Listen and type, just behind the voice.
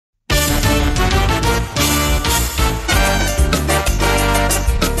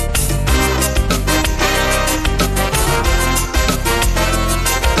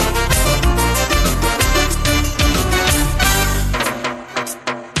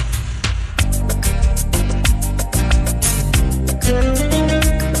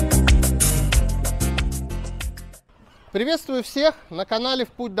Приветствую всех на канале «В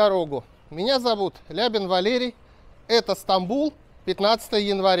путь-дорогу». Меня зовут Лябин Валерий. Это Стамбул, 15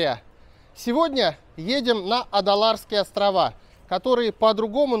 января. Сегодня едем на Адаларские острова, которые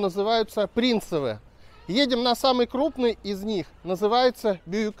по-другому называются Принцевы. Едем на самый крупный из них, называется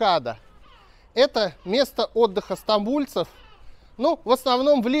Бююкада. Это место отдыха стамбульцев, в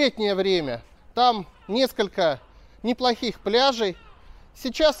основном в летнее время. Там несколько неплохих пляжей.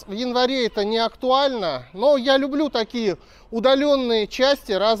 Сейчас в январе это не актуально, но я люблю такие удаленные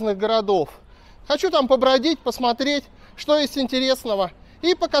части разных городов. Хочу там побродить, посмотреть, что есть интересного,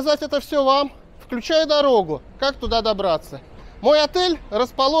 и показать это все вам, включая дорогу, как туда добраться. Мой отель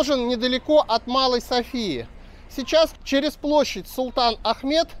расположен недалеко от Малой Софии. Сейчас через площадь Султан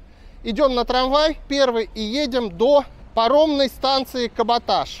Ахмед идем на трамвай первый и едем до паромной станции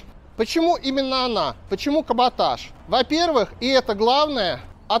Кабаташ. Почему именно она? Почему Кабаташ? Во-первых, и это главное,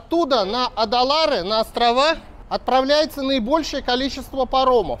 оттуда на Адалары, на острова, отправляется наибольшее количество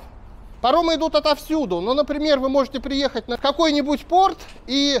паромов. Паромы идут отовсюду. Например, вы можете приехать на какой-нибудь порт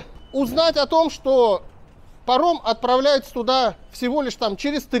и узнать о том, что паром отправляется туда всего лишь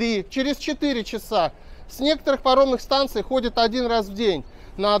через 3, через 4 часа. С некоторых паромных станций ходит один раз в день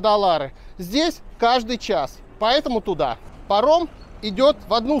на Адалары. Здесь каждый час, поэтому туда. Паром идет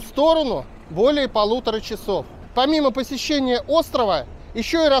в одну сторону более 1,5 часов. Помимо посещения острова,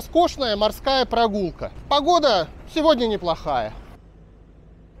 еще и роскошная морская прогулка. Погода сегодня неплохая.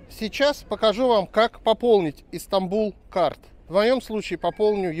 Сейчас покажу вам, как пополнить Istanbul карт. В моем случае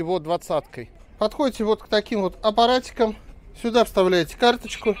пополню его 20-кой. Подходите вот к таким вот аппаратикам. Сюда вставляете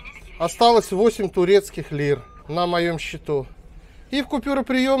карточку. Осталось 8 турецких лир на моем счету. И в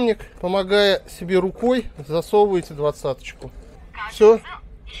купюроприемник, помогая себе рукой, засовываете 20-очку. Все,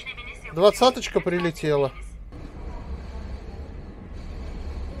 20-очка прилетела.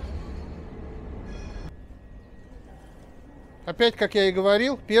 Опять, как я и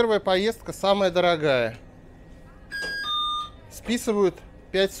говорил, первая поездка самая дорогая. Списывают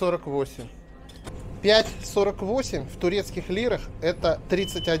 5,48. 5,48 в турецких лирах это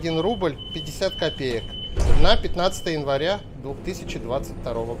 31 рубль 50 копеек на 15 января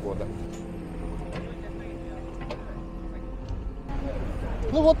 2022 года.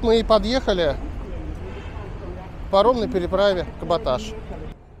 Вот мы и подъехали к паромной переправе Кабаташ.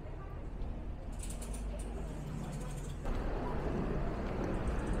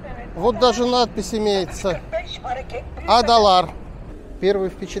 Вот даже надпись имеется «Адалар». Первое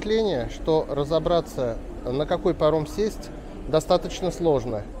впечатление, что разобраться, на какой паром сесть, достаточно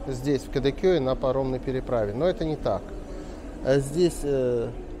сложно здесь, в Кадыкёе, на паромной переправе. Но это не так. Здесь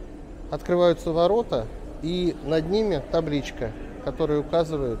открываются ворота, и над ними табличка, которая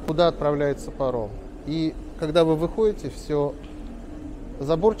указывает, куда отправляется паром. И когда вы выходите, все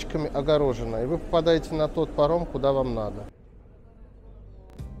заборчиками огорожено, и вы попадаете на тот паром, куда вам надо.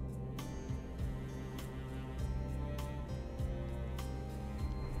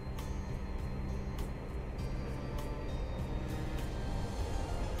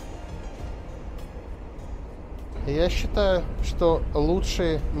 Я считаю, что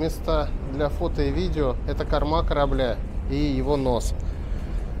лучшие места для фото и видео – это корма корабля и его нос.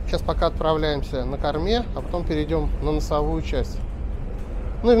 Сейчас пока отправляемся на корме, а потом перейдем на носовую часть.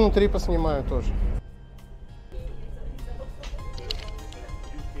 И внутри поснимаю тоже.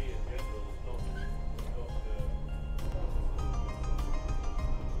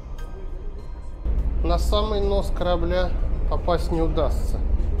 На самый нос корабля попасть не удастся.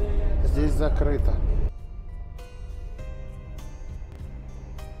 Здесь закрыто.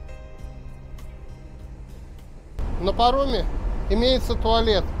 На пароме имеется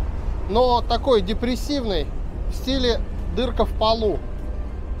туалет, но такой депрессивный, в стиле дырка в полу.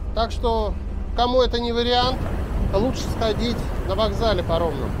 Так что, кому это не вариант, лучше сходить на вокзале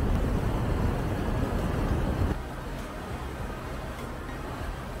паромном.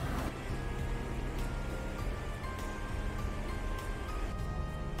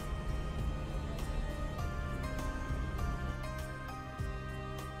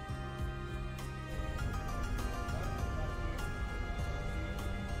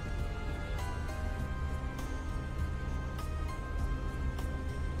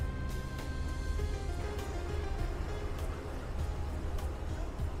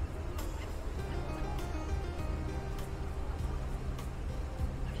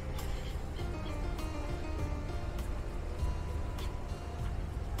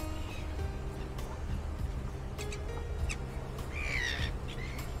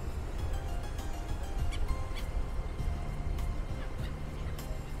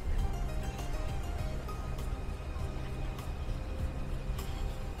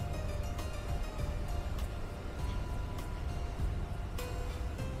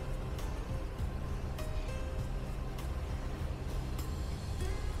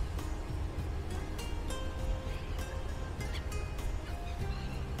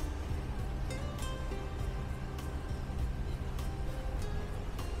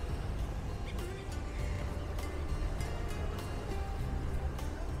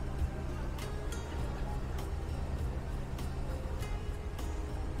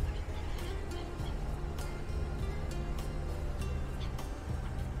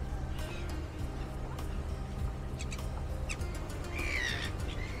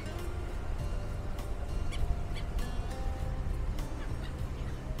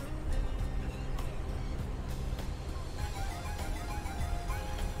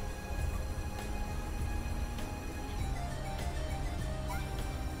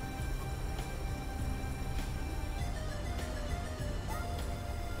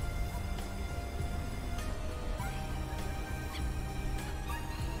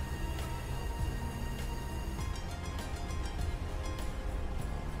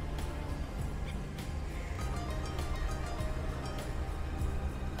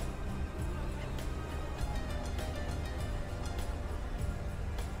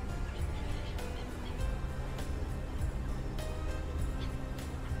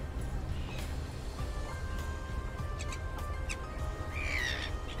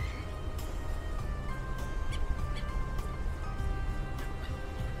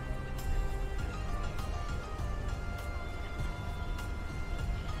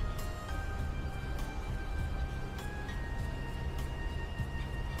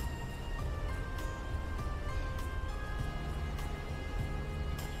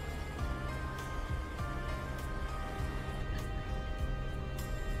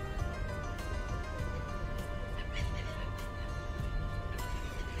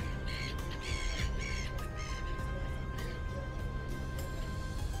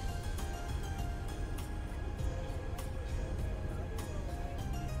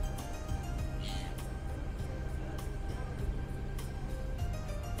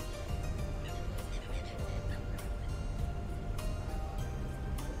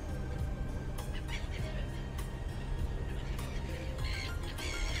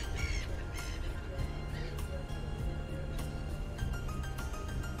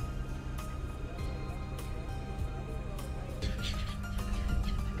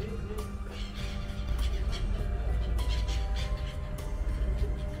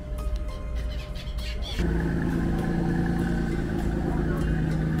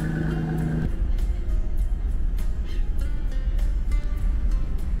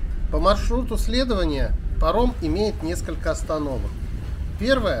 По маршруту следования паром имеет несколько остановок.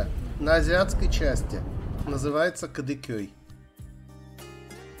 Первая на азиатской части, называется Кадыкёй.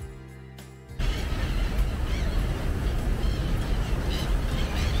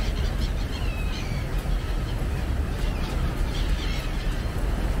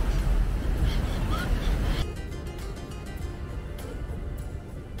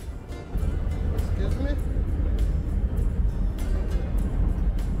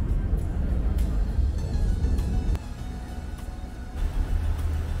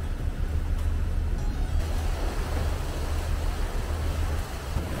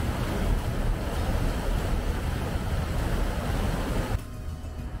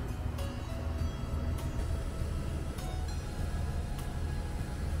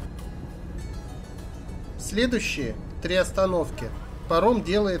 Следующие 3 остановки паром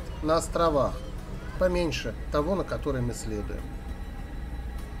делает на островах, поменьше того, на который мы следуем.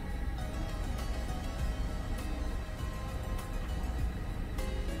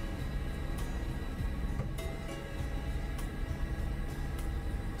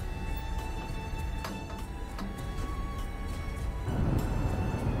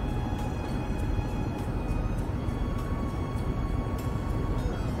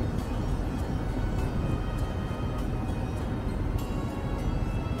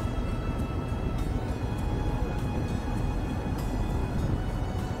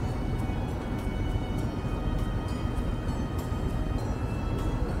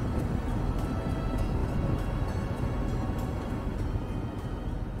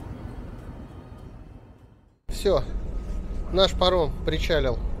 Все, наш паром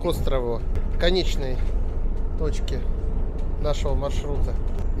причалил к острову, конечной точке нашего маршрута.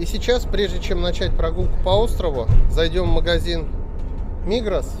 И сейчас, прежде чем начать прогулку по острову, зайдем в магазин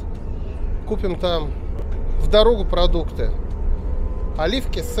Мигрос, купим там в дорогу продукты: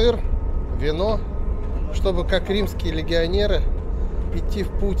 оливки, сыр, вино, чтобы, как римские легионеры, идти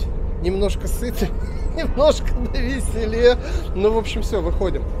в путь немножко сыты, немножко навеселее. Ну, в общем, все,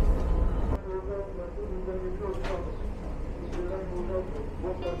 выходим.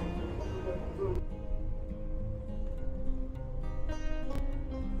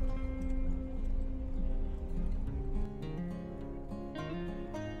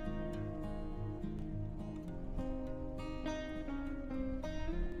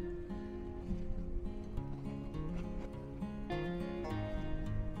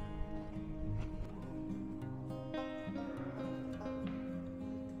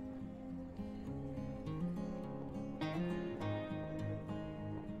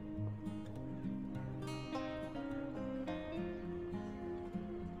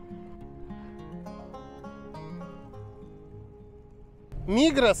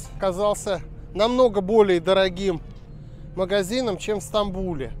 Мигрос оказался намного более дорогим магазином, чем в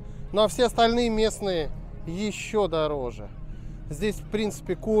Стамбуле. Ну а все остальные местные еще дороже. Здесь, в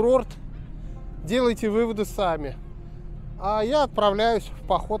принципе, курорт. Делайте выводы сами. А я отправляюсь в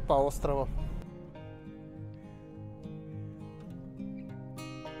поход по острову.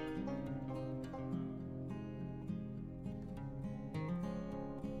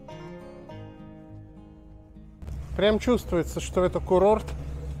 Прям чувствуется, что это курорт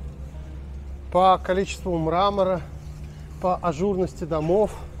по количеству мрамора, по ажурности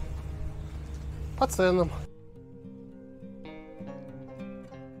домов, по ценам.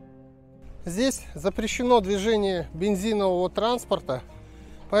 Здесь запрещено движение бензинового транспорта,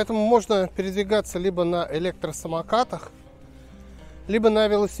 поэтому можно передвигаться либо на электросамокатах, либо на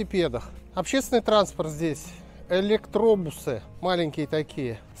велосипедах. Общественный транспорт здесь, электробусы, маленькие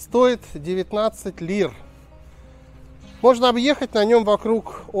такие, стоит 19 лир. Можно объехать на нем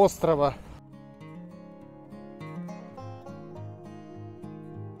вокруг острова.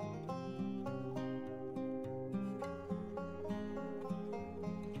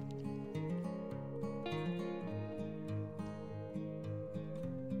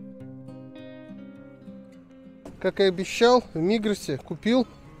 Как и обещал, в Мигросе купил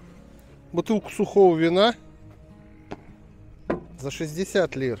бутылку сухого вина за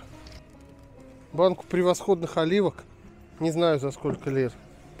 60 лир. Банку превосходных оливок. Не знаю, за сколько лир.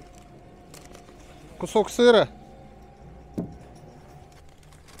 Кусок сыра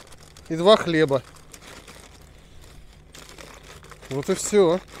и 2 хлеба. Вот и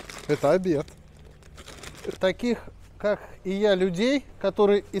все. Это обед. Таких, как и я, людей,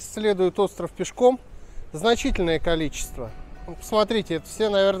 которые исследуют остров пешком, значительное количество. Посмотрите, это все,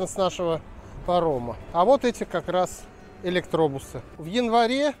 наверное, с нашего парома. А вот эти как раз электробусы. В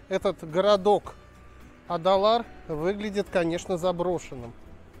январе этот городок Адалар выглядит, конечно, заброшенным.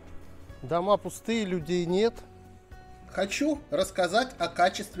 Дома пустые, людей нет. Хочу рассказать о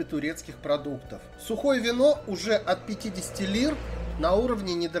качестве турецких продуктов. Сухое вино уже от 50 лир на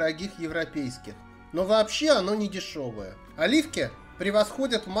уровне недорогих европейских. Но вообще оно не дешевое. Оливки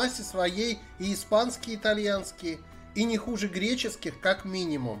превосходят в массе своей и испанские, и итальянские, и не хуже греческих как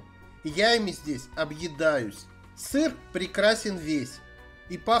минимум. Я ими здесь объедаюсь. Сыр прекрасен весь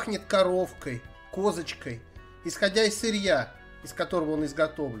и пахнет коровкой, козочкой, исходя из сырья, из которого он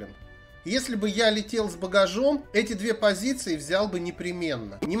изготовлен. Если бы я летел с багажом, эти две позиции взял бы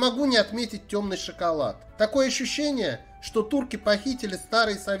непременно. Не могу не отметить темный шоколад. Такое ощущение, что турки похитили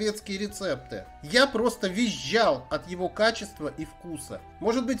старые советские рецепты. Я просто визжал от его качества и вкуса.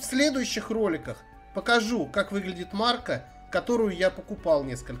 Может быть, в следующих роликах покажу, как выглядит марка, которую я покупал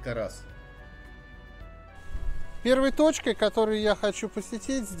несколько раз. Первой точкой, которую я хочу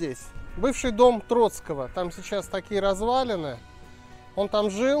посетить здесь, бывший дом Троцкого. Там сейчас такие развалины. Он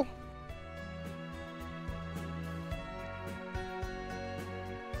там жил.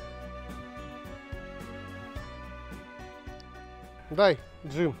 Дай,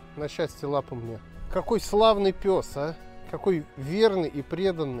 Джим, на счастье лапу мне. Какой славный пес, а? Какой верный и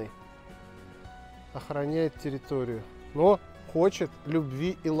преданный. Охраняет территорию. Но хочет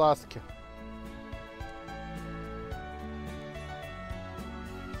любви и ласки.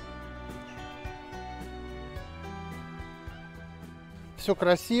 Все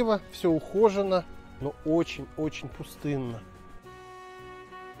красиво, все ухожено, но очень-очень пустынно.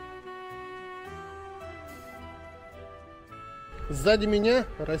 Сзади меня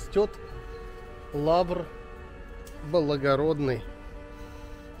растет лавр благородный.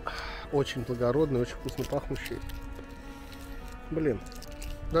 Очень благородный, очень вкусно пахнущий. Блин,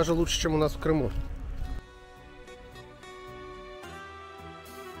 даже лучше, чем у нас в Крыму.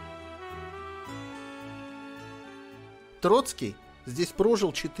 Троцкий здесь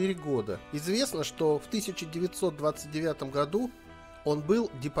прожил 4 года. Известно, что в 1929 году он был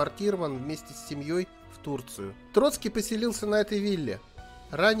депортирован вместе с семьей в Турцию. Троцкий поселился на этой вилле,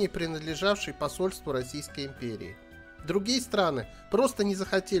 ранее принадлежавшей посольству Российской империи. Другие страны просто не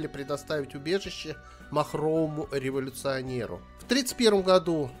захотели предоставить убежище махровому революционеру. В 1931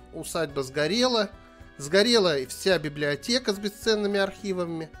 году усадьба сгорела. Сгорела и вся библиотека с бесценными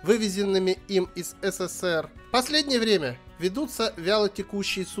архивами, вывезенными им из СССР. В последнее время ведутся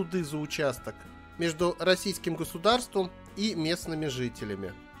вялотекущие суды за участок между российским государством и местными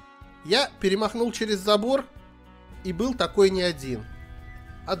жителями. Я перемахнул через забор, и был такой не один.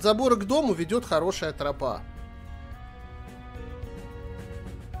 От забора к дому ведет хорошая тропа.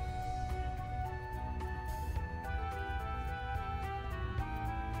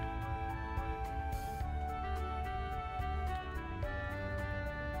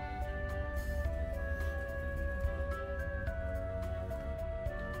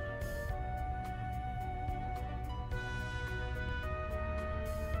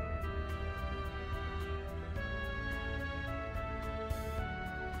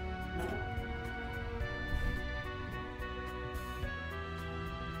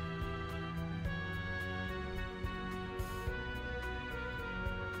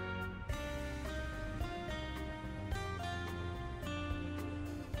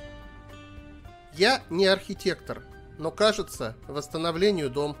 Я не архитектор, но, кажется, восстановлению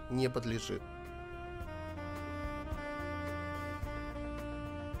дом не подлежит.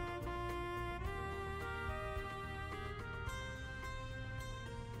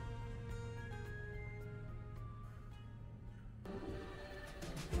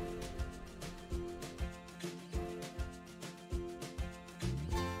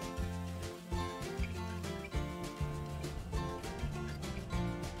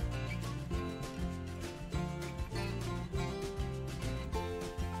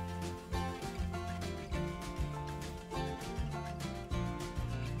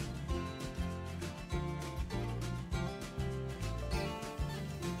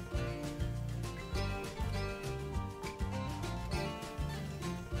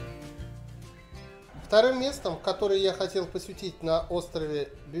 Вторым местом, которое я хотел посетить на острове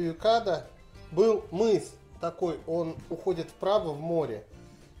Бююкада, был мыс. Такой, он уходит вправо в море.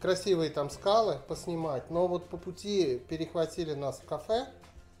 Красивые там скалы поснимать. Но вот по пути перехватили нас в кафе.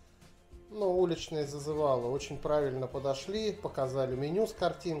 Ну, уличное зазывало. Очень правильно подошли, показали меню с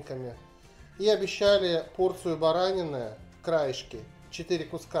картинками. И обещали порцию баранины, краешки. 4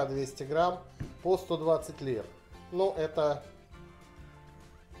 куска 200 грамм по 120 лир. Ну, это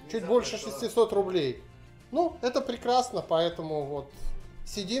чуть больше 600 рублей. Ну, это прекрасно, поэтому вот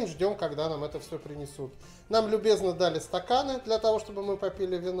сидим, ждем, когда нам это все принесут. Нам любезно дали стаканы для того, чтобы мы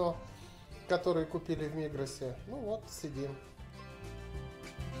попили вино. которые купили в Мигросе. Ну вот, сидим.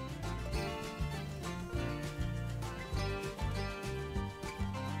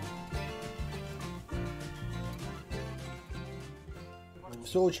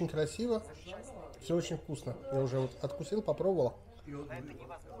 Все очень красиво, все очень вкусно. Я уже вот откусил, попробовал.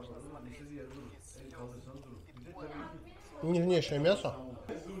 Нежнейшее мясо.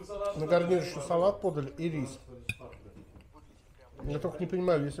 На гарнир еще салат подали и рис. Я только не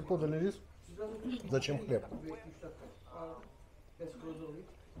понимаю, если подали рис, зачем хлеб?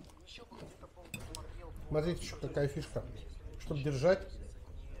 Смотрите, еще какая фишка. Чтобы держать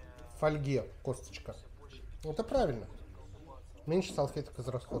в фольге косточка. Это правильно. Меньше салфеток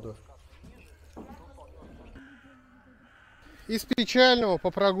израсходуешь. Из печального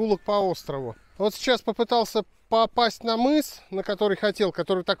по прогулок по острову. Вот сейчас попытался попасть на мыс, на который хотел,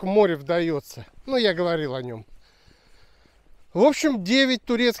 который так в море вдается. Ну, я говорил о нем. В общем, 9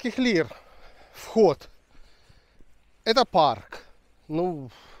 турецких лир вход. Это парк. Ну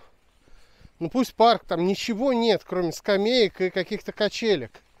пусть парк, там ничего нет, кроме скамеек и каких-то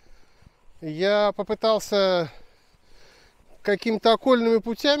качелек. Я попытался какими-то окольными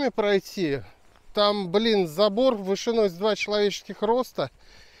путями пройти. Там, блин, забор вышиной с 2 человеческих роста.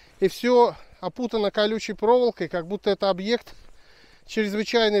 И все опутано колючей проволокой, как будто это объект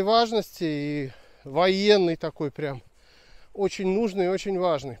чрезвычайной важности и военный такой прям. Очень нужный и очень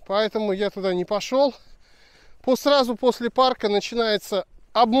важный. Поэтому я туда не пошел. Сразу после парка начинается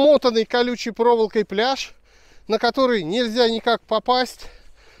обмотанный колючей проволокой пляж, на который нельзя никак попасть.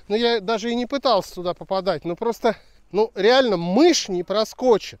 Но я даже и не пытался туда попадать. Но просто... реально, мышь не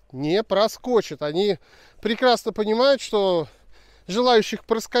проскочит. Не проскочит. Они прекрасно понимают, что желающих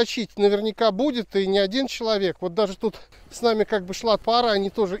проскочить наверняка будет, и не один человек. Вот даже тут с нами как бы шла пара, они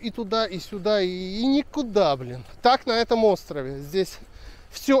тоже и туда, и сюда, и никуда, блин. Так на этом острове. Здесь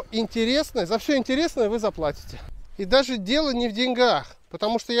все интересное. За все интересное вы заплатите. И даже дело не в деньгах.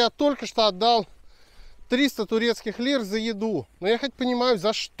 Потому что я только что отдал 300 турецких лир за еду. Но я хоть понимаю,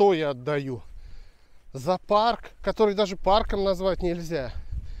 за что я отдаю. За парк, который даже парком назвать нельзя.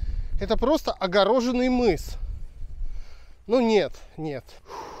 Это просто огороженный мыс. Нет.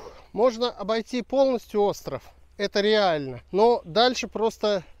 Можно обойти полностью остров. Это реально. Но дальше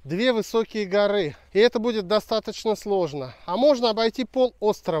просто 2 высокие горы. И это будет достаточно сложно. А можно обойти пол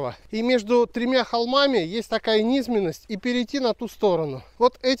острова. И между 3 холмами есть такая низменность. И перейти на ту сторону.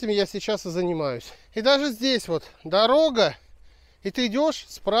 Вот этим я сейчас и занимаюсь. И даже здесь вот дорога. И ты идешь,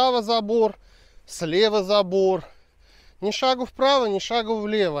 справа забор. Слева забор. Ни шагу вправо, ни шагу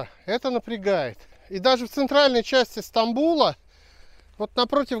влево. Это напрягает. И даже в центральной части Стамбула, вот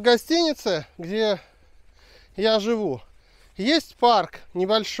напротив гостиницы, где я живу, есть парк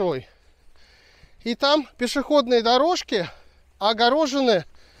небольшой. И там пешеходные дорожки огорожены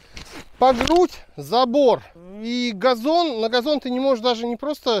по грудь забор. И газон, на газон ты не можешь даже не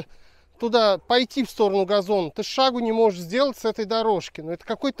просто туда пойти в сторону газона, ты шагу не можешь сделать с этой дорожки. Это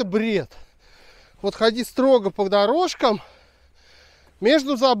какой-то бред. Вот ходи строго по дорожкам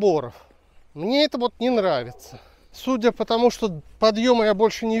между заборов. Мне это вот не нравится. Судя по тому, что подъема я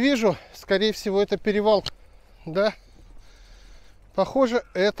больше не вижу, скорее всего, это перевал. Да, похоже,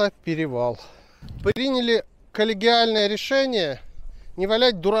 это перевал. Приняли коллегиальное решение не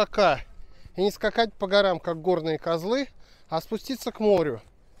валять дурака и не скакать по горам, как горные козлы, а спуститься к морю.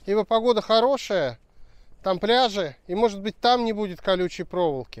 Ибо погода хорошая, там пляжи, и, может быть, там не будет колючей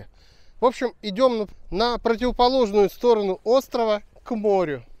проволоки. В общем, идем на противоположную сторону острова, к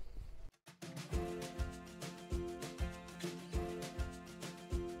морю.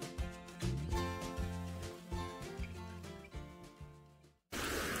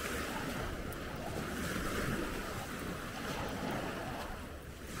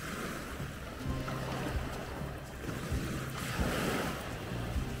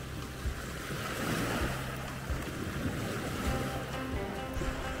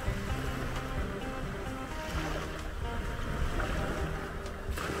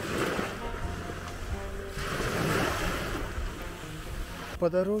 По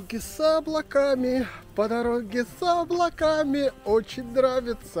дороге с облаками, по дороге с облаками, очень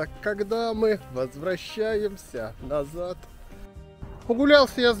нравится, когда мы возвращаемся назад.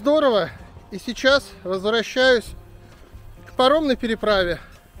 Погулялся я здорово, и сейчас возвращаюсь к паромной переправе,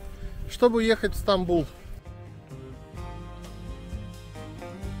 чтобы ехать в Стамбул.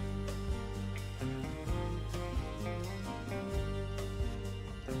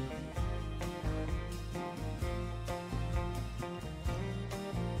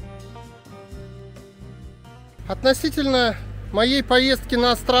 Относительно моей поездки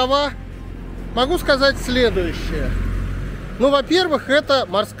на острова могу сказать следующее. Ну, во-первых, это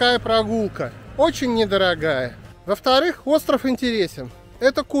морская прогулка, очень недорогая. Во-вторых, остров интересен.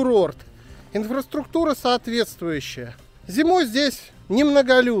 Это курорт, инфраструктура соответствующая. Зимой здесь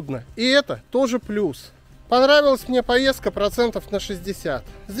немноголюдно, и это тоже плюс. Понравилась мне поездка процентов на 60.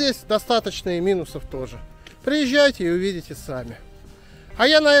 Здесь достаточно и минусов тоже. Приезжайте и увидите сами. А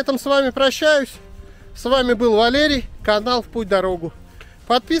я на этом с вами прощаюсь. С вами был Валерий, канал «В путь дорогу».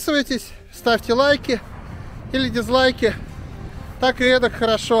 Подписывайтесь, ставьте лайки или дизлайки. Так и эдак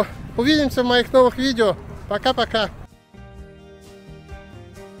хорошо. Увидимся в моих новых видео. Пока-пока.